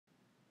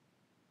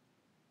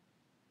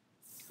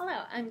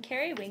Hello, I'm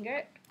Kerri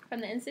Wingert from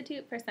the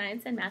Institute for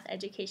Science and Math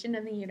Education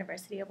in the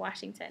University of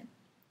Washington.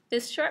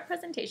 This short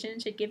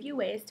presentation should give you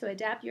ways to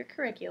adapt your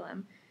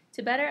curriculum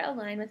to better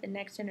align with the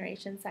next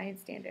generation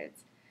science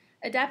standards.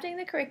 Adapting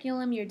the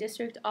curriculum your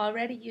district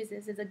already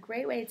uses is a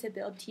great way to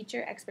build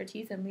teacher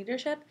expertise and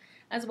leadership,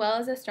 as well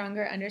as a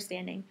stronger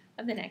understanding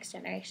of the next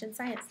generation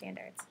science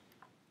standards.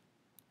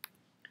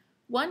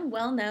 One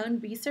well-known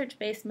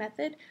research-based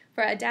method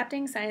for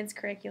adapting science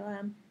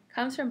curriculum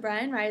comes from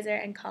Brian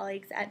Reiser and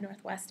colleagues at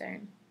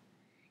Northwestern.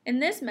 In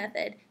this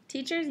method,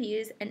 teachers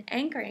use an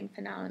anchoring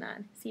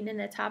phenomenon, seen in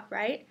the top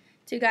right,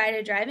 to guide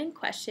a driving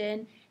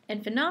question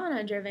and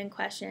phenomenon-driven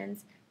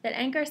questions that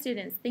anchor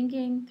students'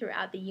 thinking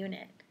throughout the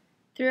unit.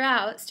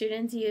 Throughout,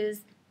 students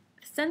use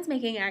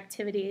sense-making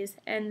activities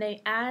and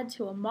they add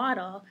to a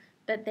model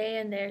that they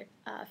and their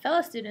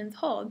fellow students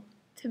hold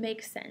to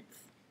make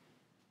sense.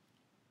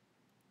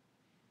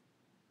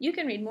 You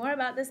can read more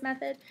about this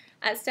method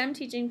at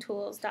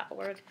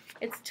stemteachingtools.org.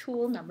 It's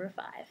tool number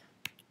 5.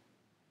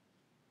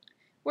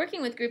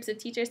 Working with groups of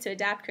teachers to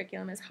adapt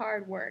curriculum is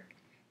hard work.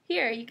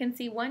 Here you can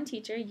see one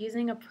teacher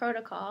using a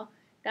protocol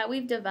that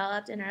we've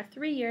developed in our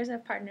 3 years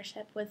of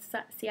partnership with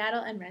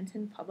Seattle and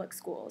Renton Public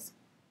Schools.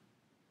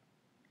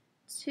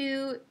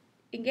 To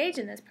engage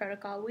in this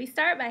protocol, we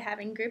start by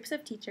having groups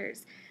of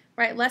teachers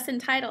write lesson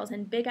titles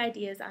and big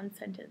ideas on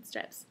sentence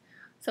strips.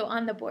 So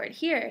on the board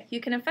here, you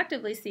can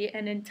effectively see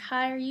an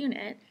entire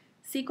unit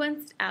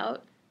sequenced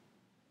out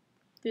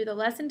through the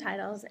lesson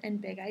titles and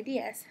big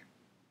ideas.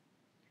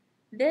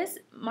 This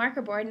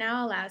marker board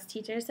now allows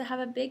teachers to have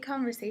a big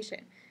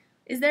conversation.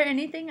 Is there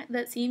anything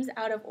that seems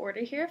out of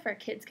order here for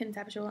kids'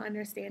 conceptual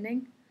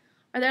understanding?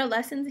 Are there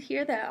lessons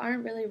here that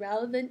aren't really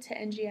relevant to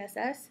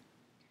NGSS?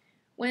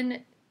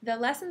 When the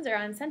lessons are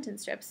on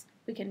sentence strips,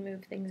 we can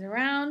move things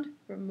around,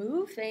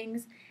 remove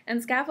things,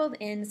 and scaffold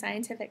in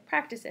scientific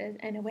practices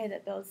in a way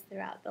that builds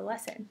throughout the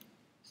lesson.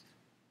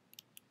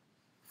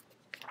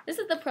 This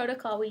is the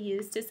protocol we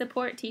use to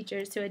support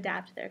teachers to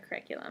adapt their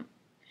curriculum.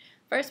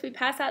 First, we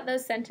pass out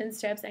those sentence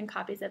strips and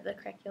copies of the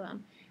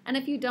curriculum. And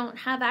if you don't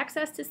have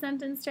access to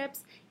sentence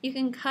strips, you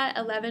can cut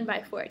 11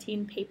 by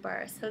 14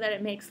 paper so that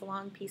it makes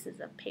long pieces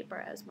of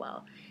paper as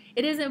well.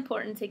 It is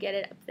important to get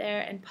it up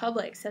there in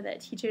public so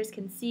that teachers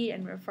can see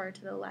and refer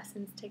to the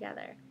lessons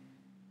together.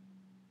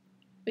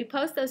 We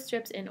post those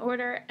strips in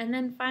order, and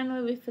then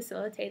finally we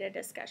facilitate a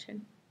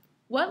discussion.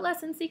 What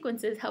lesson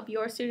sequences help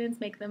your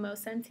students make the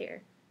most sense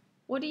here?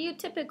 What do you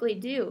typically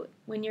do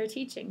when you're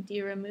teaching? Do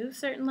you remove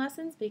certain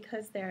lessons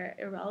because they're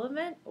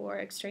irrelevant or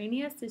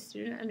extraneous to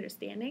student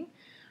understanding?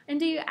 And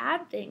do you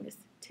add things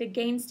to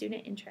gain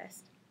student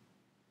interest?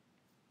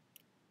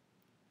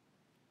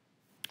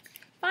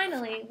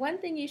 Finally, one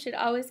thing you should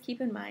always keep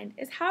in mind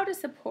is how to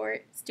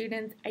support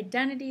students'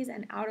 identities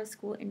and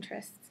out-of-school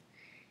interests.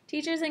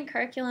 Teachers and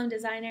curriculum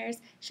designers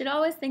should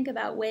always think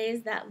about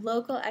ways that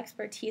local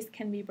expertise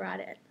can be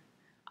brought in.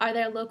 Are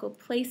there local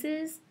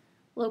places,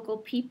 local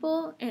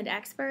people and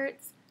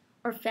experts,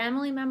 or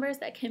family members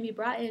that can be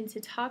brought in to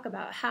talk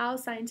about how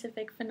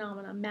scientific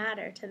phenomena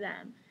matter to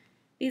them?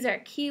 These are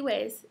key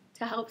ways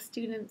to help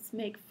students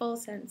make full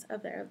sense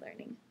of their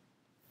learning.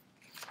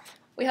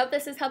 We hope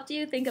this has helped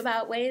you think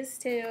about ways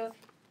to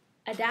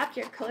adapt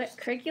your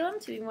curriculum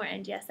to be more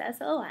NGSS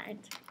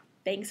aligned.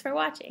 Thanks for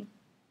watching.